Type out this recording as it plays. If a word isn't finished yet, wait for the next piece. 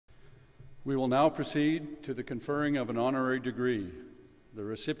We will now proceed to the conferring of an honorary degree. The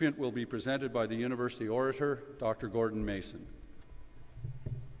recipient will be presented by the University Orator, Dr. Gordon Mason.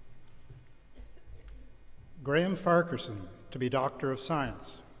 Graham Farquharson, to be Doctor of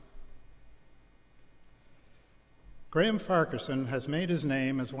Science. Graham Farquharson has made his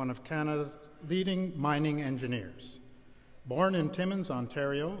name as one of Canada's leading mining engineers. Born in Timmins,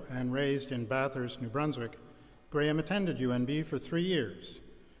 Ontario, and raised in Bathurst, New Brunswick, Graham attended UNB for 3 years,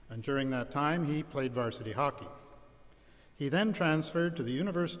 and during that time he played varsity hockey. He then transferred to the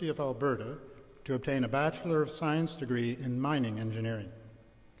University of Alberta to obtain a Bachelor of Science degree in mining engineering.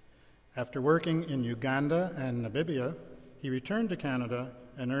 After working in Uganda and Namibia, he returned to Canada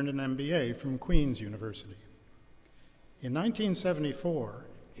and earned an MBA from Queen's University. In 1974,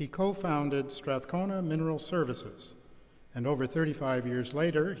 he co-founded Strathcona Mineral Services, and over 35 years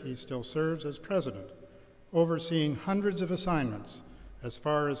later, he still serves as president, overseeing hundreds of assignments as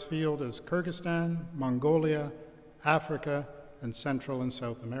far afield as Kyrgyzstan, Mongolia, Africa, and Central and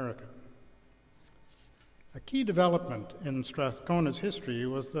South America. A key development in Strathcona's history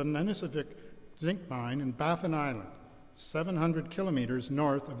was the Nanisivik zinc mine in Baffin Island, 700 kilometers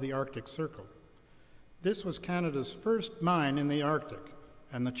north of the Arctic Circle. This was Canada's first mine in the Arctic,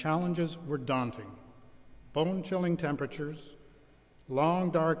 and the challenges were daunting. Bone-chilling temperatures,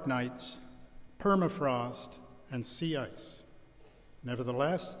 long dark nights, permafrost, and sea ice.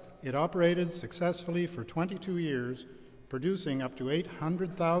 Nevertheless, it operated successfully for 22 years, producing up to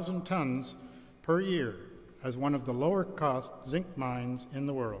 800,000 tons per year as one of the lower-cost zinc mines in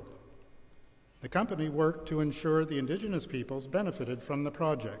the world. The company worked to ensure the indigenous peoples benefited from the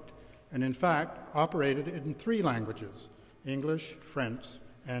project, and in fact operated in 3 languages, English, French,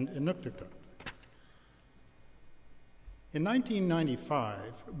 and Inuktitut. In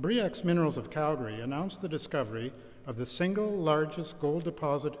 1995, Bre-X Minerals of Calgary announced the discovery of the single largest gold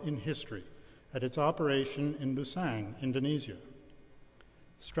deposit in history at its operation in Busang, Indonesia.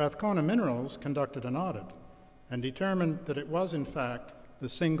 Strathcona Minerals conducted an audit and determined that it was, in fact, the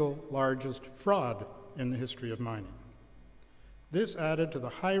single largest fraud in the history of mining. This added to the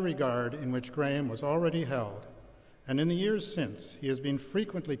high regard in which Graham was already held, and in the years since, he has been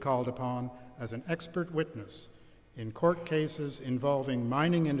frequently called upon as an expert witness in court cases involving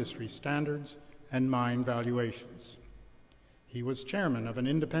mining industry standards and mine valuations. He was chairman of an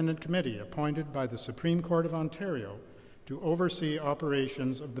independent committee appointed by the Supreme Court of Ontario to oversee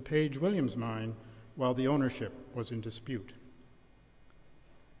operations of the Page Williams mine while the ownership was in dispute.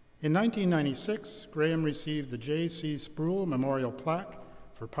 In 1996, Graham received the J.C. Sproul Memorial Plaque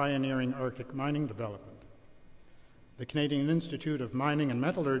for pioneering Arctic mining development. The Canadian Institute of Mining and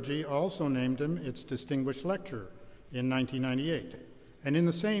Metallurgy also named him its Distinguished Lecturer in 1998, and in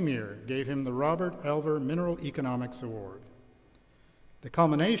the same year gave him the Robert Elver Mineral Economics Award. The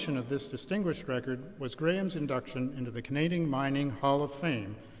culmination of this distinguished record was Graham's induction into the Canadian Mining Hall of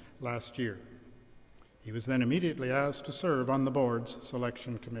Fame last year. He was then immediately asked to serve on the board's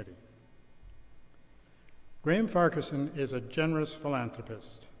selection committee. Graham Farquharson is a generous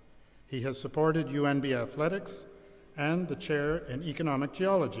philanthropist. He has supported UNB athletics and the chair in economic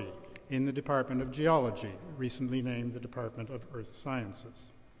geology in the Department of Geology, recently named the Department of Earth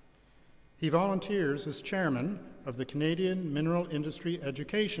Sciences. He volunteers as chairman of the Canadian Mineral Industry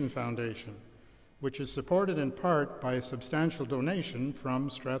Education Foundation, which is supported in part by a substantial donation from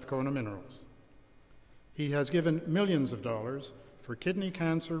Strathcona Minerals. He has given millions of dollars for kidney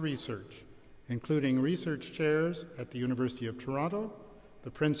cancer research, including research chairs at the University of Toronto, the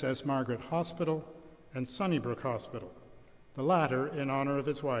Princess Margaret Hospital, and Sunnybrook Hospital, the latter in honor of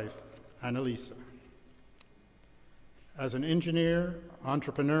his wife, Annalisa. As an engineer,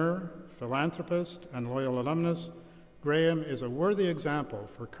 entrepreneur, philanthropist, and loyal alumnus, Graham is a worthy example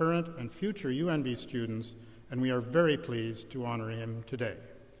for current and future UNB students, and we are very pleased to honor him today.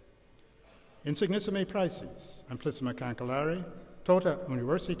 Insignissime praeses, amplissima cancelari, tota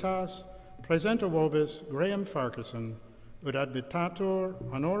universitas, presenta vobis Graham Farquharson, ut admitatur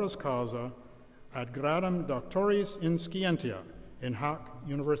honoris causa ad gradum doctoris in scientia in hac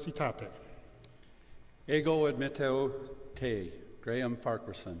universitate. Ego admitto te, Graham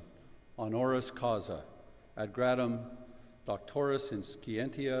Farquharson, honoris causa ad gradum doctoris in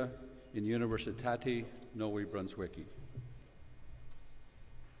scientia in universitate Novi Brunswicki.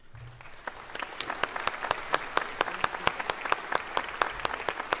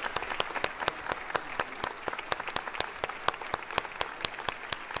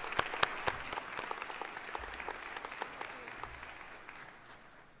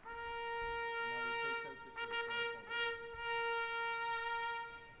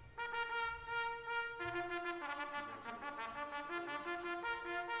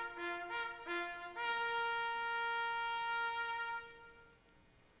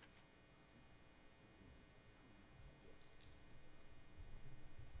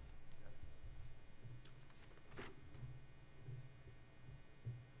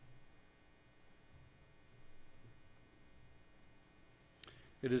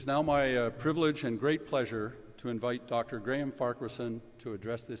 It is now my privilege and great pleasure to invite Dr. Graham Farquharson to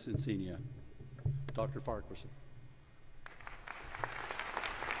address this Encaenia. Dr. Farquharson.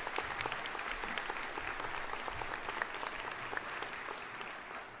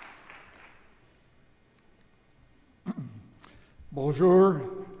 Bonjour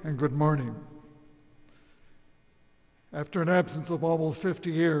and good morning. After an absence of almost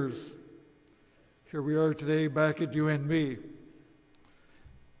 50 years, here we are today back at UNB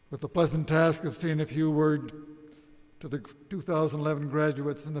with the pleasant task of saying a few words to the 2011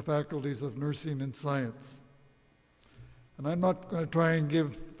 graduates in the faculties of nursing and science. And I'm not going to try and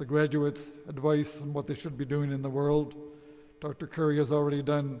give the graduates advice on what they should be doing in the world. Dr. Curry has already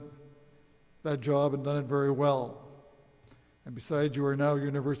done that job and done it very well. And besides, you are now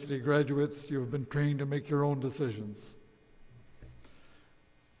university graduates. You have been trained to make your own decisions.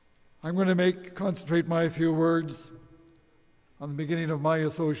 I'm going to concentrate my few words on the beginning of my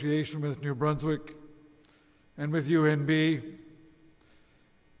association with New Brunswick and with UNB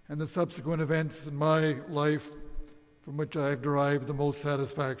and the subsequent events in my life from which I have derived the most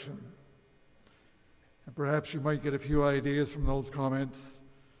satisfaction. And perhaps you might get a few ideas from those comments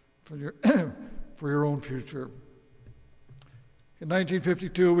for your own future. In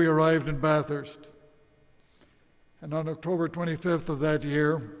 1952, we arrived in Bathurst, and on October 25th of that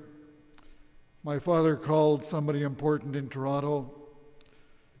year, my father called somebody important in Toronto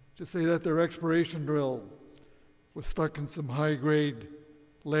to say that their exploration drill was stuck in some high-grade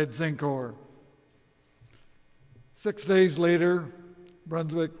lead zinc ore. 6 days later,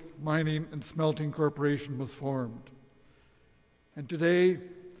 Brunswick Mining and Smelting Corporation was formed. And today,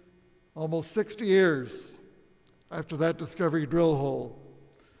 almost 60 years after that discovery drill hole,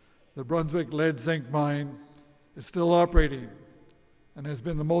 the Brunswick lead zinc mine is still operating and has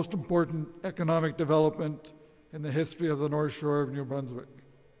been the most important economic development in the history of the North Shore of New Brunswick.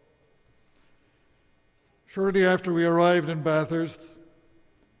 Shortly after we arrived in Bathurst,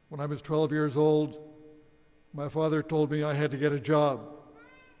 when I was 12 years old, my father told me I had to get a job.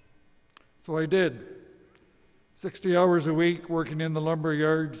 So I did. 60 hours a week working in the lumber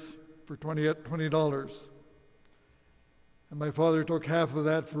yards for $20. And my father took half of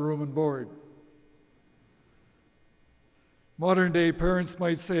that for room and board. Modern day parents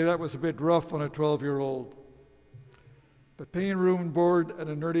might say that was a bit rough on a 12-year-old. But paying room and board at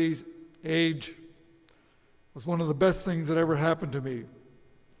an early age was one of the best things that ever happened to me,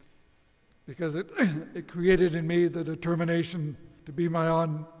 because it created in me the determination to be my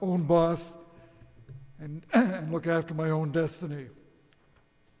own boss and look after my own destiny.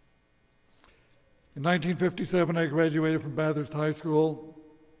 In 1957, I graduated from Bathurst High School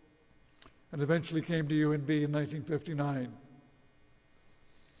and eventually came to UNB in 1959.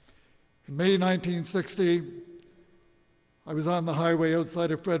 In May 1960, I was on the highway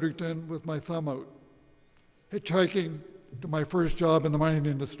outside of Fredericton with my thumb out, hitchhiking to my first job in the mining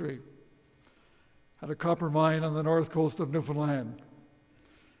industry at a copper mine on the north coast of Newfoundland,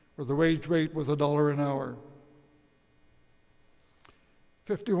 where the wage rate was $1 an hour.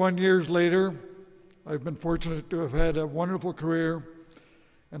 51 years later, I've been fortunate to have had a wonderful career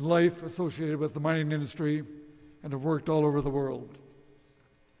and life associated with the mining industry and have worked all over the world.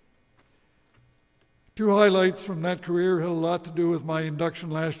 Two highlights from that career had a lot to do with my induction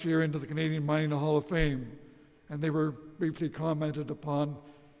last year into the Canadian Mining Hall of Fame, and they were briefly commented upon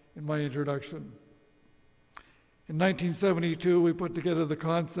in my introduction. In 1972, we put together the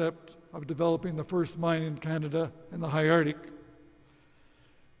concept of developing the first mine in Canada in the high Arctic,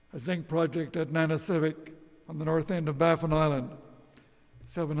 a zinc project at Nanisivik on the north end of Baffin Island,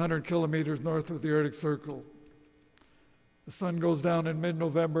 700 kilometers north of the Arctic Circle. The sun goes down in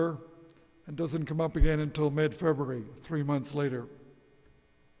mid-November and doesn't come up again until mid-February, 3 months later.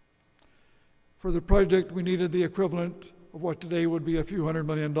 For the project, we needed the equivalent of what today would be a few $100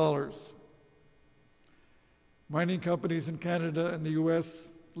 million. Mining companies in Canada and the US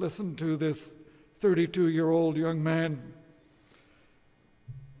listened to this 32-year-old young man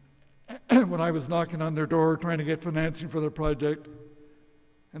when I was knocking on their door trying to get financing for the project,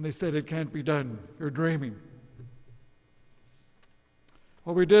 and they said, "It can't be done, you're dreaming."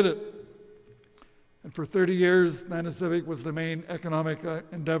 Well, we did it. And for 30 years, Nanisivik was the main economic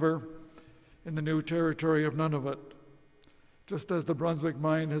endeavor in the new territory of Nunavut, just as the Brunswick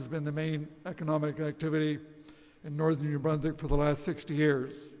mine has been the main economic activity in northern New Brunswick for the last 60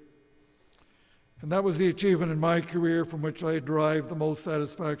 years. And that was the achievement in my career from which I derived the most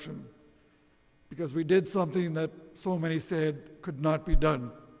satisfaction, because we did something that so many said could not be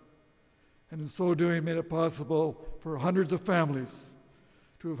done, and in so doing made it possible for hundreds of families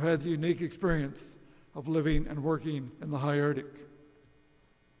to have had the unique experience of living and working in the high Arctic.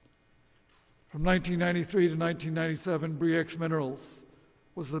 From 1993 to 1997, Bre-X Minerals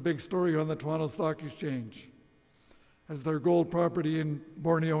was the big story on the Toronto Stock Exchange, as their gold property in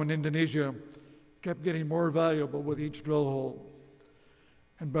Borneo and Indonesia kept getting more valuable with each drill hole.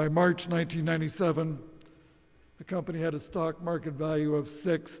 And by March 1997, the company had a stock market value of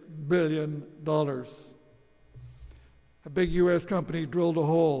 $6 billion. A big US company drilled a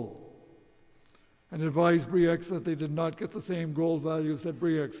hole and advised Bre-X that they did not get the same gold values that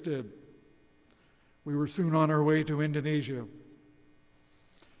Bre-X did. We were soon on our way to Indonesia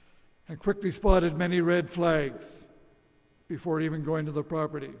and quickly spotted many red flags before even going to the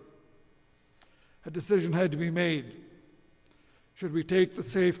property. A decision had to be made. Should we take the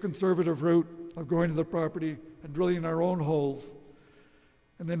safe, conservative route of going to the property and drilling our own holes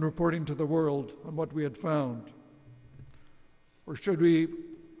and then reporting to the world on what we had found? Or should we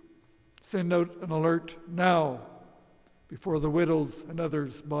send out an alert now before the widows and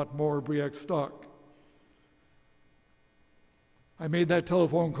others bought more Bre-X stock? I made that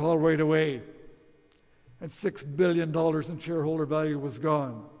telephone call right away, and $6 billion in shareholder value was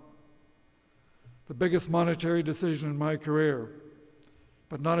gone. The biggest monetary decision in my career,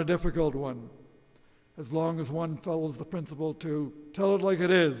 but not a difficult one, as long as one follows the principle to tell it like it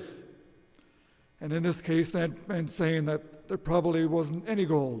is. And in this case, that meant saying that there probably wasn't any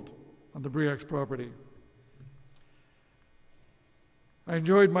gold on the Bre-X property. I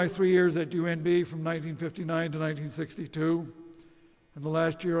enjoyed my 3 years at UNB from 1959 to 1962. And the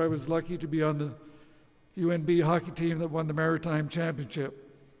last year I was lucky to be on the UNB hockey team that won the Maritime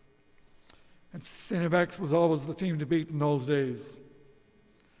Championship. And St. X was always the team to beat in those days.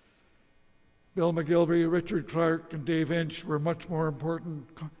 Bill McGilvery, Richard Clark, and Dave Inch were much more important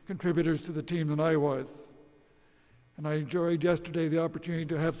contributors to the team than I was. And I enjoyed yesterday the opportunity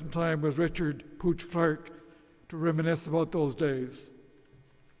to have some time with Richard Pooch Clark to reminisce about those days.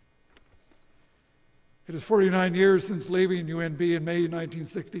 It is 49 years since leaving UNB in May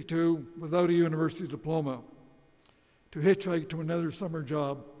 1962 without a university diploma, to hitchhike to another summer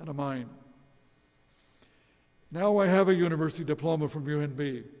job at a mine. Now I have a university diploma from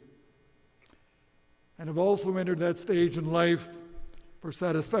UNB, and have also entered that stage in life where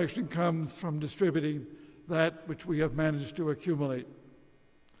satisfaction comes from distributing that which we have managed to accumulate.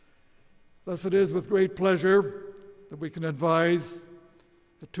 Thus it is with great pleasure that we can advise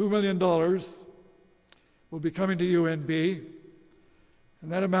that $2 million will be coming to UNB, and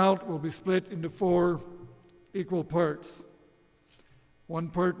that amount will be split into 4 equal parts. One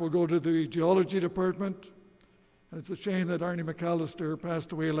part will go to the geology department, and it's a shame that Arnie McAllister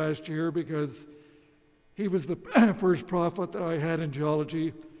passed away last year because he was the first prophet that I had in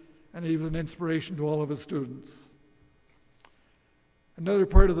geology, and he was an inspiration to all of his students. Another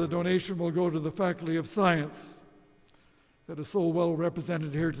part of the donation will go to the Faculty of Science that is so well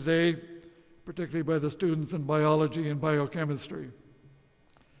represented here today, particularly by the students in biology and biochemistry.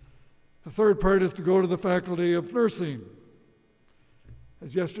 The third part is to go to the Faculty of Nursing,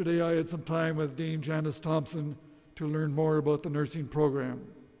 as yesterday I had some time with Dean Janice Thompson to learn more about the nursing program.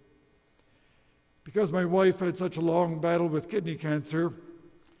 Because my wife had such a long battle with kidney cancer,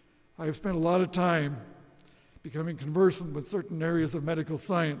 I have spent a lot of time becoming conversant with certain areas of medical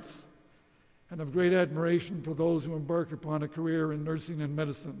science and have great admiration for those who embark upon a career in nursing and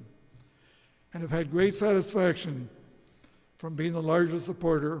medicine, and have had great satisfaction from being the largest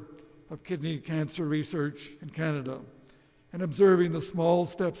supporter of kidney cancer research in Canada and observing the small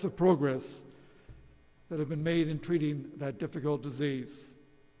steps of progress that have been made in treating that difficult disease.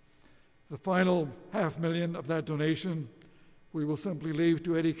 The final $500,000 of that donation we will simply leave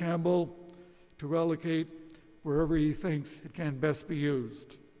to Eddie Campbell to allocate wherever he thinks it can best be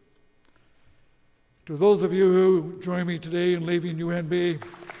used. To those of you who join me today in leaving UNB,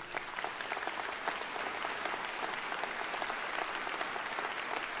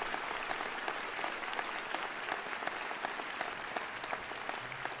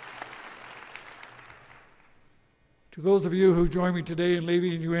 to those of you who join me today in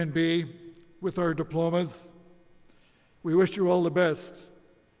leaving UNB with our diplomas, we wish you all the best,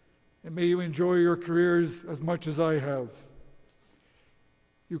 and may you enjoy your careers as much as I have.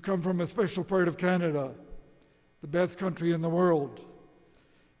 You come from a special part of Canada, the best country in the world,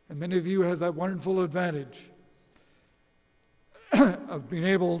 and many of you have that wonderful advantage of being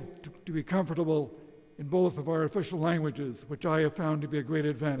able to be comfortable in both of our official languages, which I have found to be a great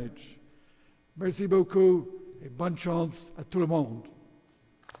advantage. Merci beaucoup et bonne chance à tout le monde.